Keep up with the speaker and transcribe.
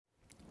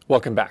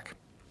Welcome back.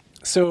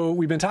 So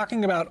we've been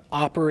talking about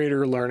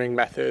operator learning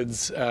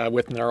methods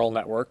with neural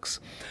networks.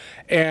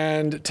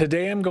 And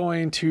today I'm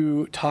going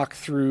to talk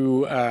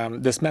through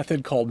this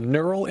method called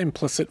neural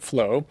implicit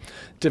flow,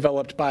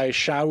 developed by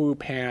Xiaowu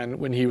Pan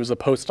when he was a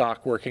postdoc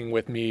working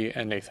with me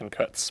and Nathan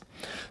Kutz.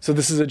 So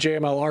this is a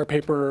JMLR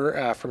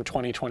paper from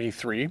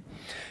 2023.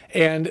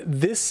 And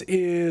this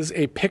is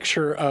a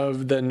picture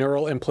of the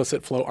neural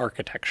implicit flow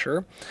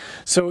architecture.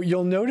 So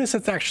you'll notice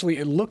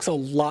it looks a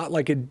lot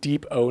like a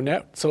deep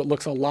O-net. So it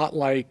looks a lot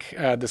like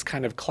this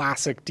kind of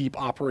classic deep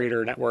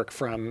operator network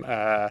from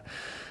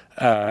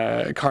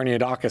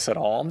Karniadakis et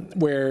al.,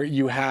 where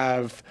you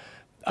have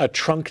a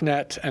trunk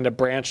net and a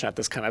branch net,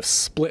 this kind of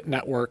split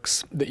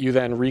networks that you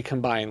then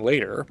recombine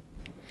later.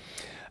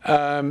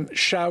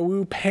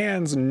 Xiaowu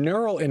Pan's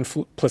neural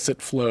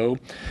implicit flow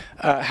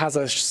has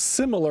a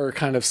similar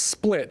kind of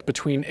split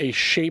between a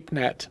shape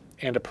net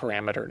and a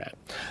parameter net.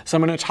 So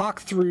I'm going to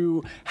talk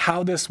through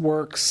how this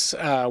works,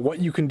 what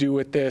you can do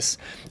with this,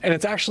 and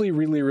it's actually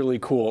really, really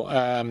cool.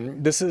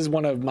 This is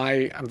one of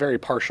my, I'm very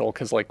partial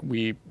because like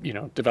we,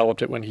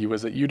 developed it when he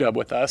was at UW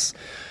with us.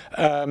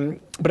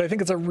 But I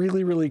think it's a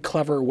really, really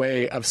clever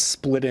way of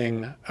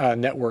splitting a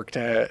network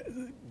to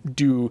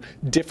do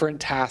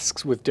different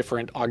tasks with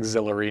different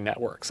auxiliary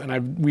networks. And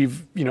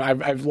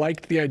I've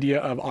liked the idea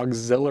of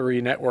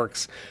auxiliary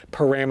networks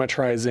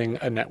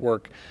parameterizing a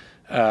network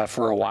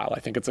for a while.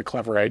 I think it's a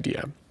clever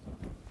idea.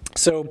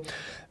 So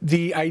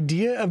the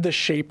idea of the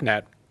shape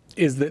net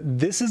is that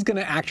this is going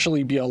to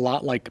actually be a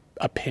lot like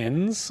a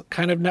pins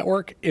kind of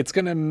network. It's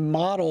going to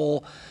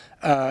model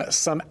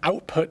some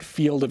output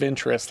field of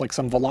interest, like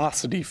some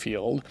velocity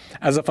field,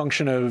 as a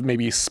function of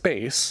maybe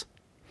space.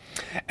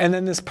 And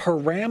then this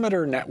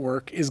parameter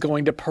network is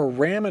going to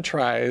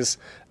parameterize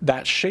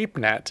that shape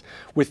net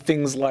with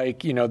things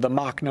like, the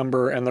Mach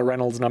number and the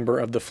Reynolds number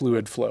of the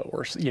fluid flow,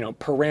 or,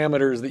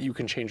 parameters that you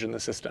can change in the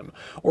system.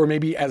 Or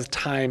maybe as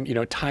time,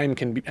 time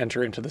can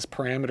enter into this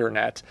parameter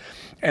net.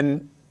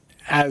 And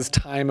as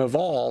time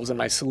evolves and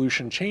my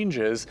solution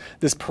changes,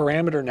 this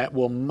parameter net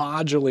will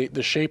modulate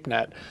the shape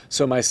net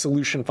so my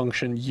solution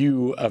function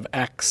u of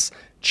x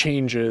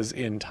changes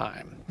in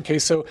time. Okay,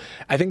 so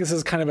I think this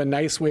is kind of a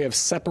nice way of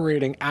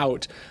separating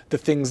out the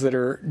things that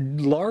are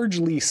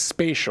largely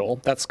spatial,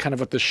 that's kind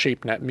of what the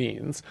shape net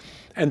means,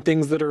 and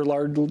things that are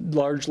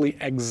largely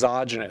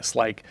exogenous,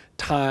 like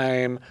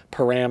time,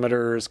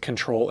 parameters,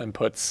 control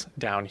inputs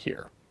down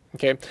here.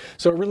 Okay,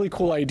 so a really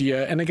cool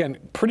idea, and again,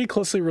 pretty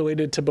closely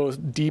related to both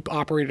deep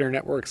operator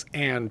networks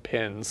and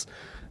pins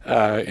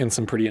in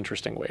some pretty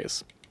interesting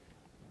ways.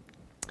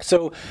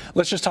 So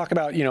let's just talk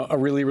about, a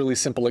really, really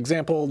simple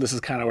example. This is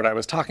kind of what I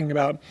was talking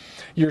about.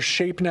 Your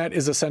shape net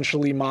is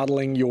essentially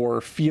modeling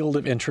your field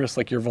of interest,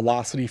 like your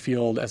velocity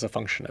field, as a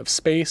function of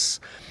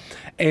space.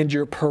 And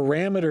your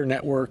parameter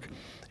network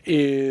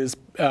is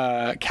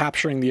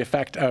capturing the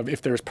effect of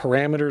if there's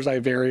parameters I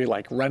vary,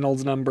 like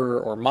Reynolds number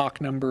or Mach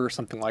number,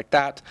 something like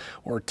that,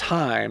 or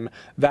time,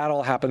 that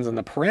all happens in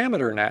the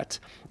parameter net.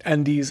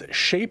 And these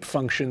shape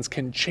functions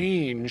can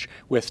change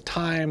with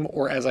time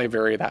or as I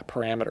vary that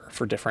parameter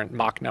for different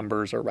Mach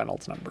numbers or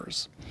Reynolds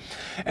numbers.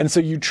 And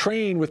so you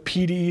train with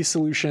PDE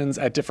solutions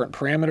at different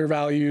parameter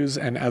values,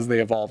 and as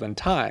they evolve in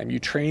time, you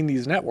train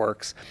these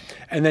networks,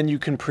 and then you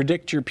can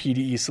predict your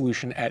PDE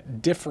solution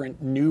at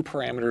different new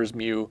parameters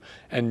mu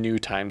and nu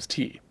times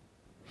t.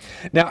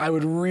 Now, I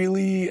would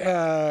really,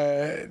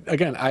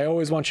 again, I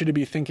always want you to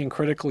be thinking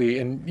critically,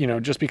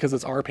 and just because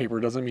it's our paper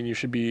doesn't mean you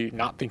should be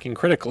not thinking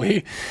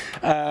critically.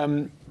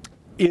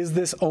 Is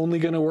this only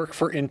going to work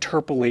for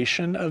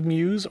interpolation of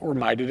mu's, or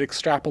might it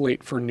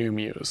extrapolate for new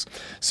mu's?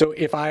 So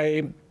if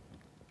I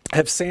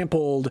have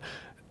sampled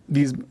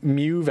these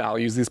mu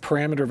values, these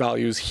parameter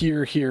values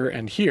here, here,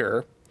 and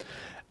here,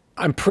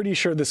 I'm pretty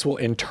sure this will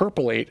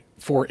interpolate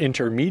for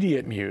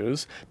intermediate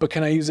mu's, but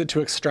can I use it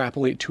to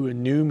extrapolate to a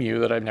new mu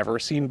that I've never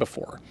seen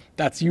before?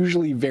 That's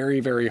usually very,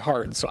 very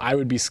hard. So I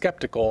would be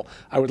skeptical.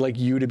 I would like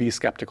you to be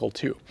skeptical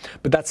too.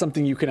 But that's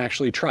something you can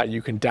actually try.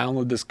 You can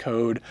download this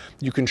code.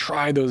 You can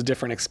try those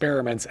different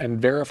experiments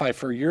and verify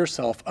for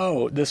yourself,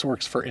 oh, this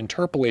works for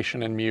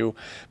interpolation in mu,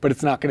 but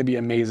it's not going to be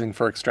amazing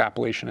for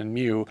extrapolation in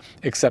mu,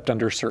 except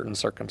under certain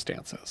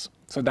circumstances.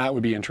 So that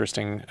would be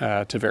interesting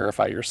to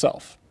verify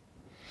yourself.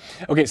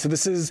 Okay, so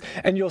this is,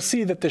 and you'll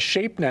see that the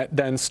shape net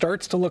then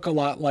starts to look a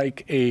lot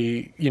like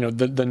a,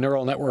 the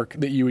neural network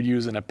that you would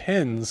use in a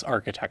pins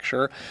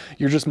architecture.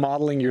 You're just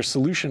modeling your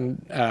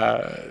solution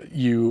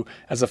u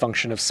as a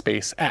function of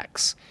space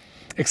x.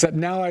 Except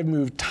now I've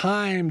moved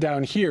time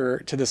down here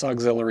to this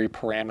auxiliary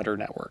parameter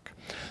network.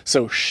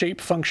 So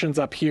shape functions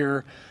up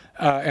here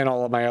and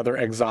all of my other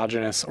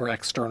exogenous or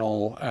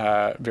external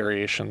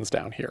variations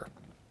down here.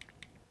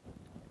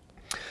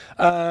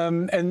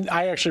 And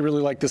I actually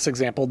really like this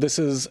example. This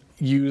is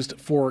used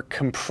for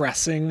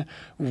compressing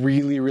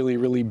really, really,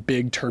 really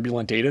big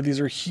turbulent data.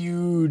 These are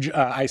huge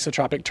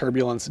isotropic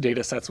turbulence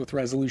data sets with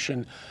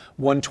resolution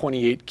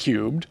 128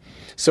 cubed.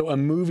 So a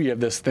movie of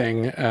this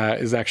thing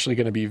is actually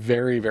going to be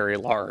very, very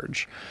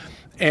large.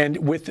 And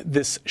with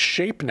this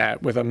shape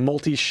net, with a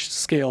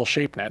multi-scale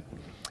shape net,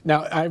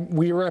 Now,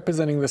 we were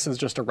representing this as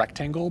just a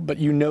rectangle, but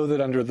you know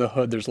that under the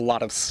hood, there's a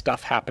lot of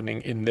stuff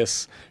happening in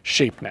this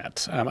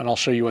ShapeNet. And I'll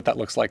show you what that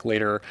looks like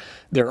later.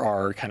 There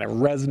are kind of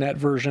ResNet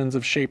versions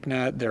of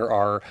ShapeNet. There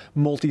are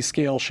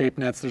multi-scale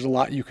ShapeNets. There's a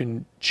lot you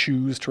can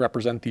choose to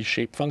represent these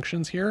shape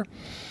functions here.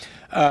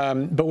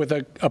 But with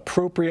an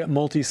appropriate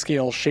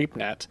multi-scale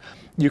ShapeNet,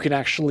 you can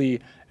actually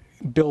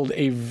build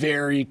a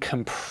very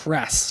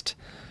compressed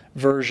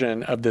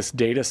version of this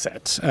data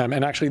set.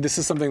 And actually, this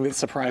is something that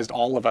surprised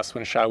all of us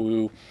when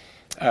Xiaowu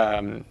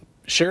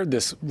shared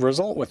this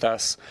result with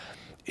us,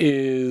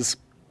 is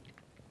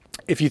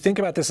if you think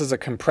about this as a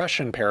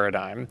compression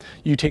paradigm,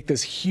 you take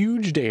this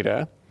huge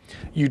data,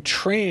 you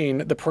train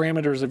the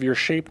parameters of your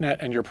ShapeNet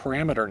and your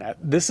parameter net.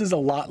 This is a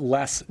lot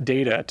less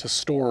data to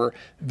store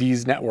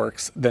these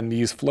networks than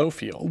these flow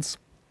fields.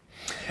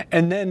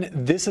 And then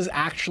this is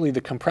actually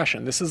the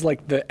compression. This is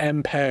like the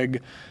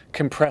MPEG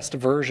compressed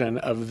version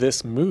of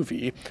this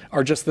movie,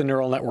 are just the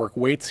neural network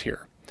weights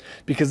here.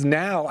 Because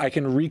now I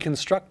can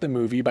reconstruct the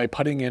movie by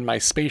putting in my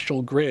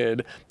spatial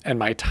grid and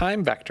my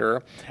time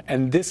vector,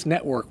 and this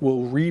network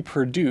will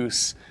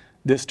reproduce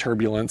this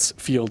turbulence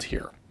field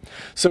here.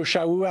 So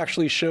Xiaowu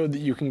actually showed that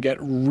you can get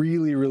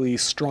really, really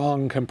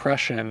strong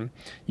compression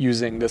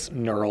using this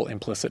neural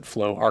implicit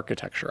flow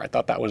architecture. I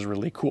thought that was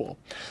really cool.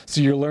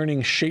 So you're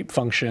learning shape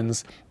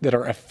functions that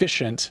are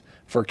efficient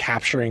for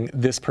capturing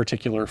this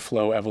particular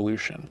flow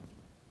evolution.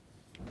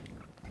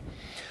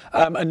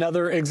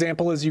 Another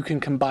example is you can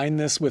combine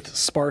this with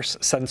sparse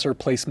sensor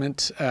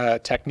placement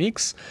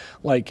techniques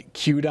like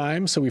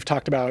QDime. So we've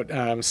talked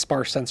about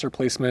sparse sensor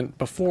placement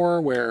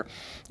before, where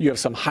you have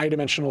some high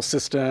dimensional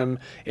system,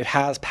 it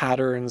has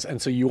patterns,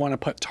 and so you want to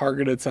put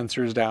targeted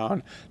sensors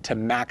down to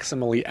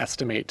maximally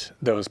estimate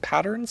those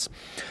patterns.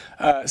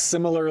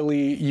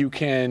 Similarly, you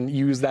can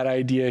use that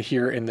idea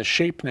here in the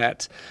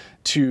ShapeNet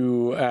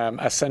to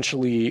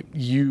essentially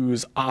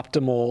use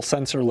optimal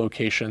sensor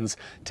locations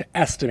to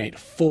estimate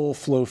full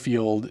flow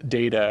field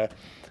data,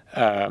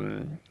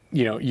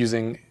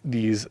 using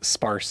these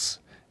sparse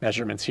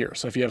measurements here.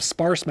 So if you have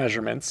sparse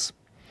measurements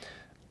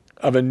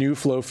of a new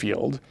flow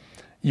field,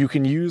 you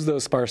can use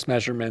those sparse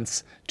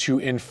measurements to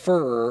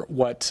infer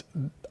what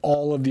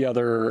all of the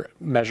other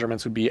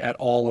measurements would be at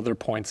all other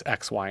points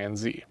X, Y, and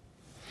Z.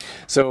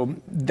 So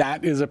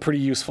that is a pretty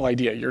useful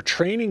idea. Your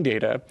training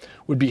data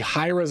would be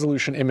high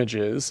resolution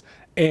images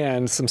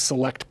and some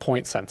select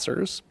point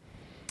sensors.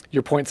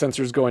 Your point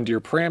sensors go into your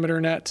parameter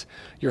net.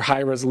 Your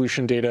high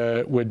resolution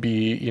data would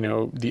be,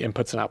 the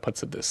inputs and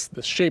outputs of this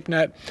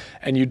ShapeNet.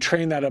 And you'd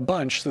train that a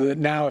bunch so that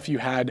now if you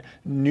had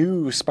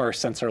new sparse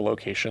sensor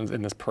locations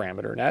in this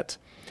parameter net,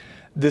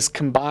 this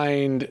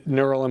combined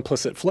neural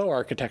implicit flow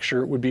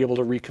architecture would be able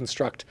to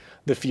reconstruct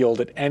the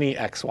field at any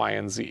X, Y,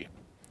 and Z.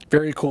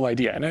 Very cool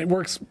idea. And it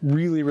works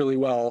really, really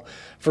well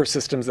for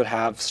systems that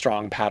have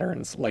strong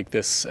patterns like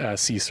this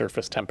sea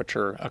surface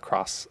temperature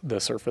across the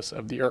surface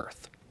of the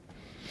Earth.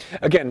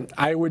 Again,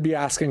 I would be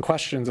asking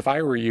questions if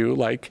I were you,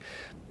 like,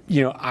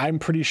 I'm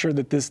pretty sure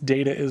that this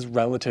data is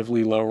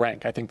relatively low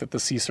rank. I think that the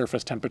sea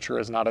surface temperature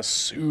is not a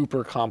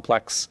super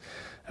complex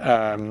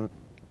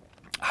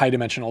high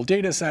dimensional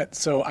data set.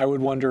 So I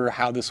would wonder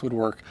how this would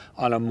work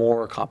on a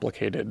more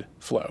complicated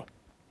flow.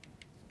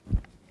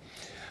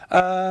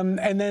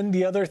 And then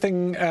the other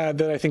thing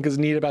that I think is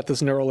neat about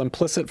this neural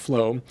implicit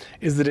flow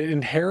is that it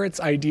inherits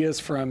ideas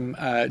from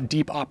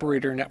deep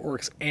operator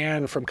networks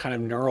and from kind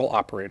of neural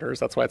operators.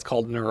 That's why it's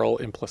called neural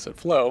implicit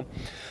flow.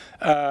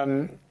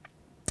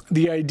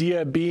 The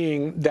idea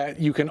being that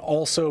you can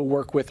also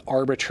work with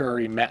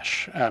arbitrary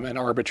mesh and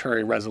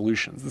arbitrary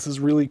resolutions. This is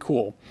really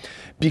cool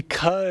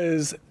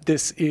because the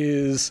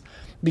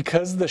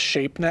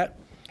ShapeNet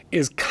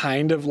is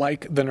kind of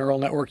like the neural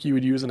network you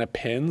would use in a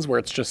PINS, where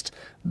it's just,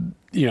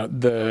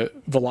 the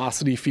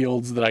velocity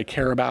fields that I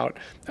care about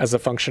as a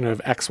function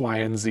of X, Y,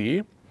 and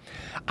Z.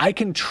 I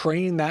can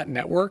train that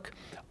network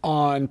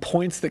on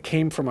points that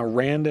came from a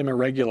random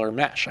irregular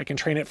mesh. I can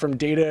train it from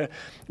data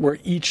where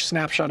each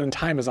snapshot in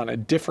time is on a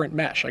different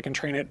mesh. I can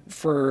train it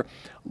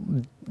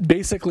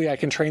basically I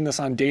can train this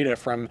on data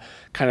from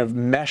kind of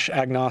mesh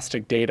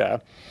agnostic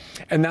data.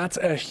 And that's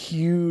a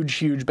huge,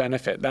 huge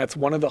benefit. That's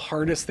one of the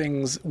hardest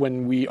things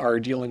when we are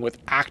dealing with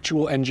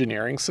actual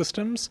engineering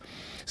systems.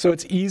 So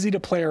it's easy to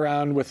play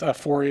around with a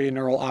Fourier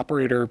neural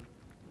operator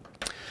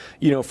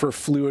for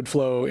fluid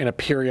flow in a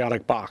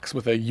periodic box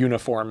with a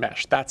uniform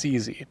mesh. That's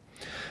easy.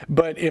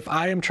 But if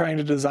I am trying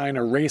to design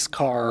a race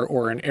car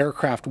or an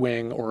aircraft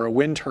wing or a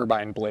wind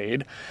turbine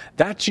blade,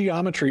 that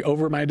geometry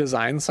over my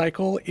design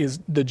cycle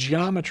the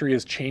geometry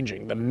is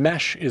changing, the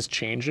mesh is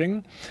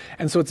changing.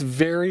 And so it's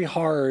very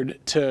hard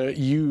to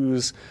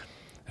use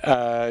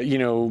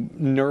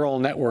neural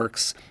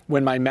networks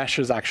when my mesh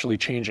is actually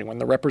changing, when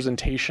the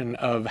representation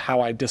of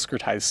how I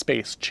discretize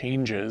space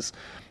changes,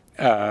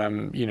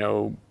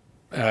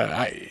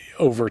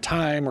 over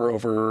time or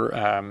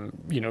over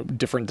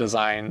different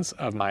designs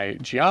of my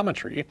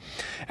geometry.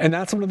 And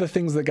that's one of the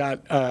things that got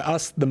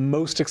us the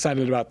most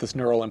excited about this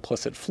neural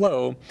implicit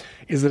flow,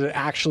 is that it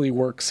actually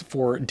works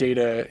for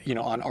data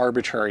on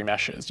arbitrary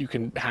meshes. You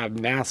can have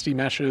nasty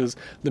meshes.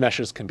 The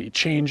meshes can be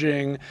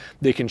changing.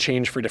 They can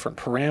change for different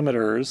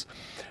parameters.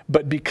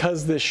 But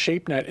because this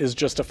ShapeNet is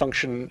just a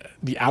function,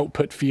 the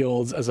output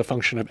fields as a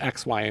function of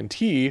x, y, and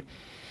t,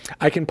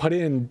 I can put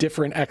in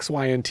different x,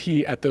 y, and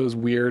t at those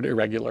weird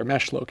irregular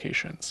mesh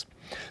locations.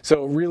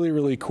 So really,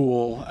 really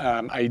cool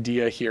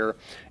idea here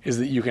is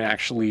that you can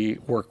actually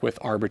work with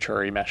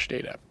arbitrary mesh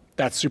data.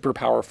 That's super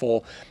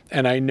powerful.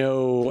 And I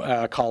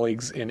know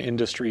colleagues in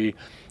industry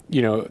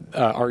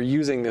are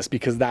using this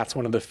because that's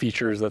one of the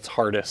features that's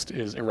hardest,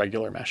 is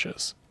irregular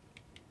meshes.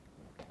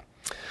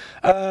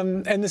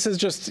 And this is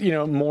just,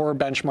 more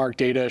benchmark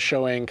data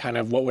showing kind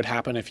of what would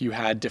happen if you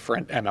had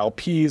different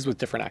MLPs with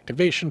different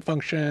activation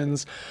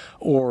functions,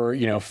 or,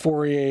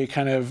 Fourier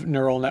kind of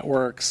neural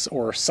networks,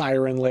 or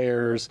siren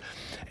layers.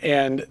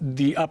 And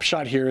the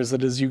upshot here is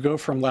that as you go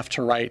from left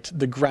to right,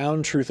 the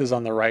ground truth is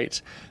on the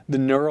right. The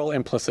neural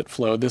implicit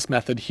flow, this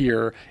method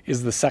here,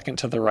 is the second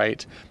to the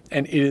right,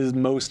 and it is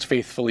most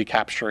faithfully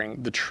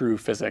capturing the true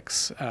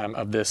physics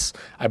of this,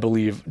 I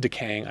believe,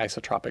 decaying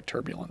isotropic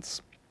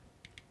turbulence.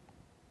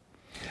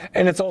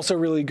 And it's also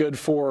really good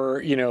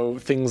for,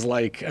 things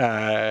like,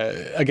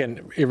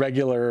 again,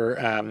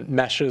 irregular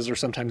meshes are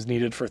sometimes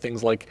needed for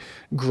things like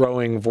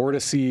growing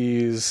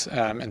vortices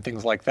and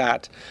things like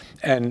that.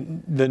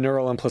 And the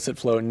neural implicit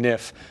flow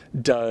NIF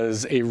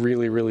does a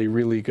really, really,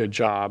 really good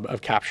job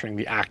of capturing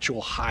the actual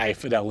high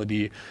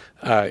fidelity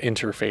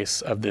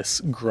interface of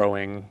this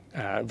growing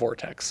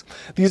vortex.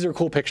 These are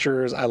cool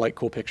pictures. I like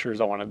cool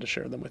pictures. I wanted to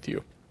share them with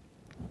you.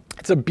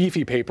 It's a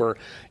beefy paper.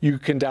 You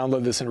can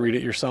download this and read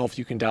it yourself.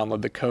 You can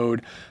download the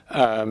code.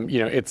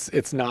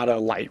 It's not a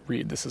light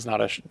read. This is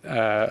not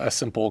a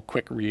simple,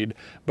 quick read,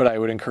 but I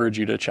would encourage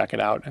you to check it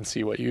out and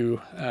see what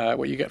you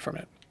get from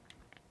it.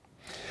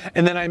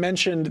 And then I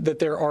mentioned that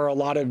there are a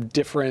lot of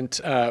different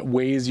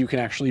ways you can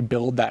actually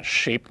build that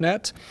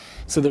ShapeNet.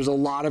 So there's a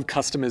lot of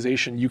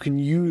customization. You can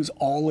use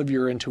all of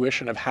your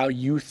intuition of how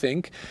you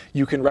think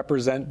you can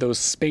represent those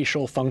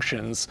spatial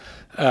functions,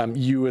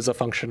 u as a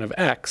function of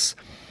x.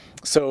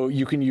 So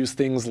you can use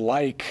things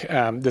like,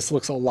 this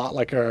looks a lot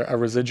like a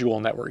residual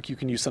network. You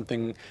can use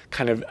something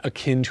kind of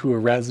akin to a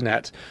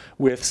ResNet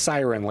with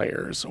siren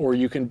layers, or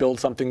you can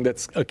build something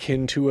that's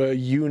akin to a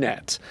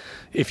UNet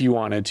if you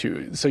wanted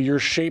to. So your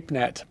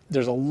ShapeNet,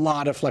 there's a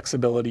lot of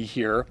flexibility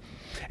here.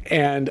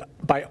 And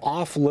by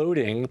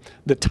offloading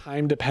the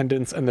time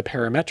dependence and the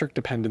parametric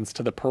dependence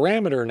to the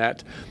parameter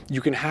net,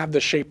 you can have the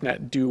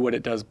ShapeNet do what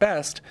it does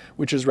best,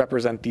 which is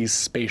represent these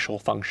spatial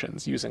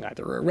functions using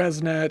either a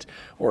ResNet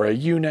or a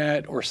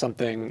UNet or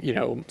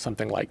something,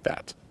 something like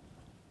that.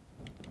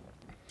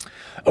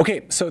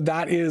 Okay, so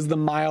that is the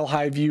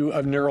mile-high view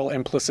of neural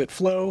implicit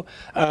flow.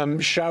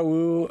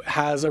 Xiaowu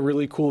has a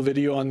really cool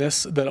video on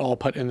this that I'll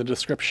put in the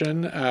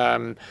description.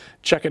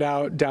 Check it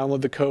out,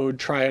 download the code,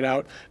 try it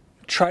out.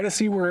 Try to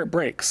see where it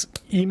breaks.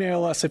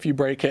 Email us if you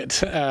break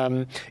it.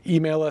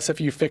 Email us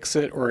if you fix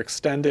it or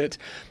extend it.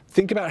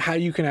 Think about how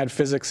you can add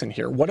physics in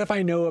here. What if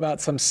I know about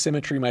some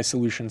symmetry my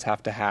solutions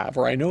have to have,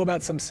 or I know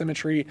about some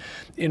symmetry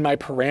in my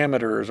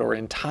parameters or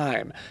in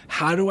time?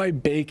 How do I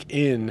bake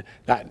in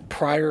that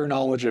prior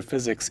knowledge of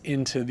physics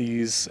into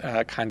these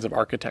kinds of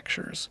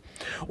architectures?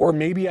 Or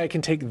maybe I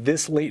can take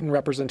this latent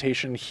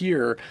representation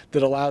here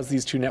that allows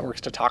these two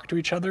networks to talk to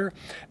each other.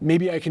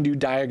 Maybe I can do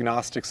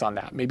diagnostics on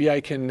that. Maybe I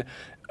can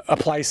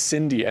apply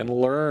Cindy and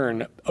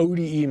learn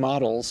ODE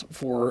models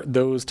for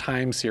those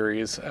time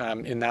series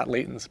in that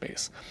latent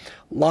space.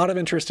 A lot of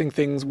interesting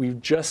things. We've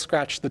just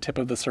scratched the tip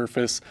of the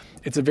surface.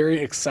 It's a very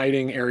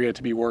exciting area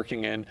to be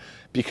working in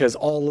because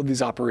all of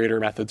these operator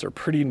methods are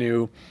pretty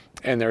new,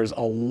 and there's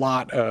a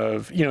lot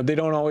of, they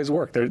don't always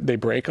work. They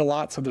break a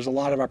lot, so there's a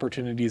lot of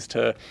opportunities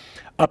to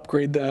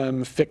upgrade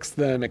them, fix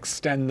them,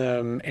 extend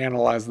them,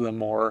 analyze them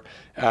more,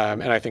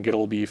 and I think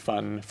it'll be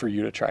fun for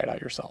you to try it out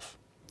yourself.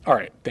 All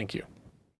right, thank you.